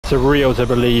surreal to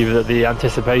believe that the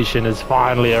anticipation has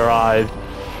finally arrived.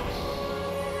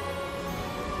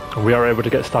 We are able to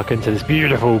get stuck into this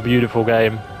beautiful, beautiful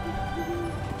game.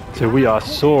 So we are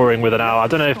soaring with an owl. I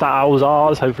don't know if that owl's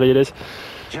ours. Hopefully it is.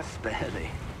 Just barely.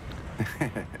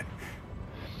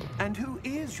 And who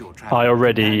is your I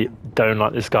already don't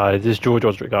like this guy. This George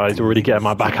Osric guy is already getting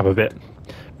my back up a bit.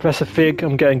 Professor Fig,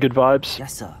 I'm getting good vibes.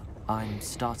 Yes, sir. I'm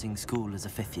starting school as a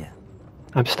 5th year.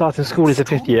 I'm starting school as a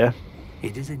 5th year.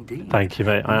 It is indeed. Thank you,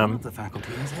 mate. I am. None of the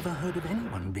faculty has ever heard of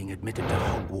anyone being admitted to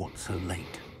Hogwarts so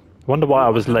late. Wonder why I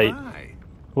was late.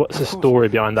 What's the story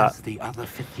behind that? The other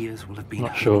 5th years will have been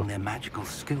Not sure. their magical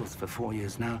skills for 4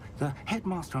 years now. The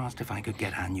headmaster asked if I could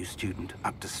get our new student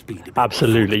up to speed a bit.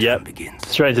 Absolutely, yep.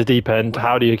 Straight into deep end.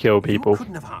 How do you kill people? You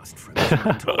couldn't have asked for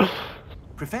it.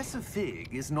 Professor Fig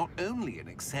is not only an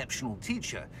exceptional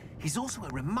teacher, he's also a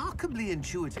remarkably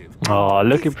intuitive. Oh,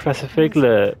 look at Professor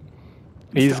Figlet.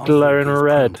 He's glowing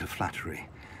red. To flattery.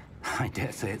 I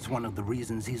dare say it's one of the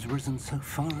reasons he's risen so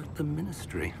far at the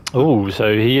ministry. Oh,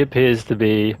 so he appears to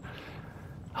be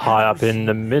high up in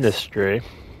the ministry.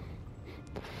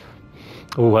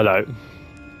 Oh, hello.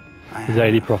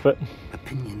 Lady Prophet.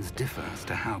 Opinions differ as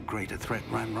to how great a threat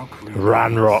Ranrock really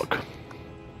Ranrock.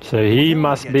 So he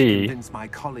must be... My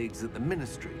colleagues at the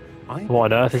ministry.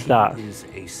 What on earth is that?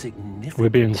 We're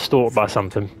being stalked by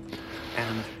something.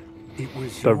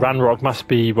 But Ranrock must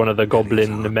be one of the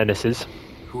goblin menaces.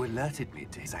 Who alerted me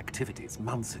to his activities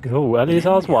months ago. Oh,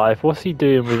 Eleazar's wife. What's he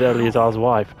doing with Eleazar's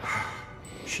wife?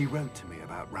 She wrote to me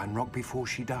about Ranrock before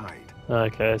she died.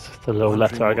 Okay, it's just a little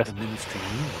letter, I guess. The ministry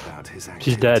knew about his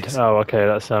She's dead. Oh, okay,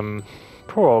 that's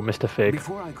poor old Mr. Fig.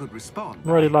 Before I could respond, I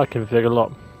really like him, Fig, a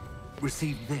lot.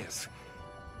 Received this.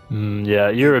 Yeah,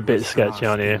 you're a bit sketchy,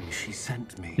 aren't you?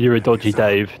 You're a dodgy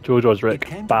Dave. George Osric.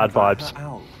 Bad vibes.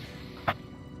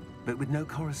 But with no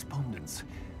correspondence.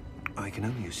 I can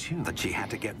only assume that she had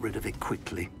to get rid of it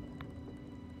quickly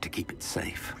to keep it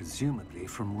safe. Presumably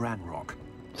from Ranrock.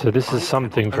 So this is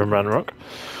something from Ranrock.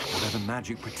 Whatever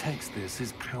magic protects this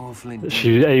is powerful indeed.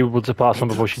 She was able to pass on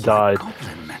before she died.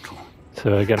 Goblin metal.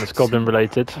 So again, it's goblin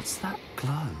related. What's that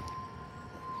glow?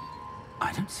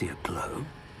 I don't see a glow.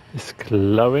 It's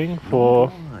glowing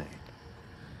for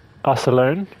us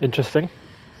alone. Interesting.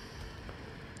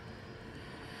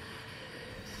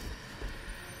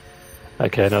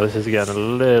 Okay, now this is again a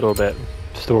little bit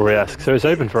story-esque, so it's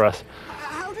open for us.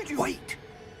 How did you wait?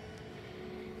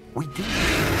 We did.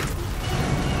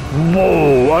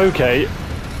 Whoa, okay.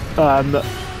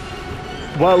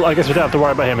 Well, I guess we don't have to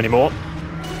worry about him anymore.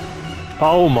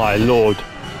 Oh my lord.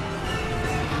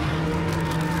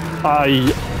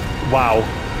 Wow.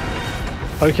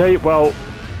 Okay, well,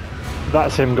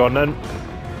 that's him gone then.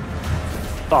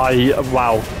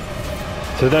 Wow.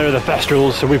 So there are the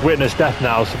Thestrals, so we've witnessed death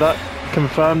now, so that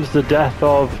confirms the death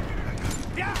of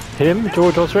him,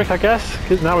 George Osric, I guess,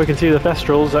 because now we can see the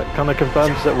Thestrals. That kind of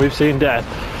confirms that we've seen death.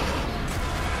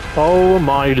 Oh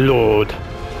my lord.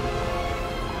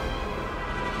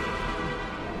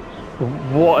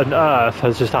 What on earth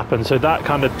has just happened? So that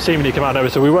kind of seemingly came out of nowhere,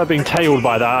 so we were being tailed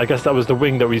by that. I guess that was the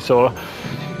wing that we saw.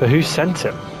 But who sent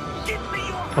him?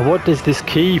 And what is this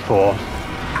key for?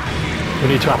 We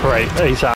need to operate ASAP.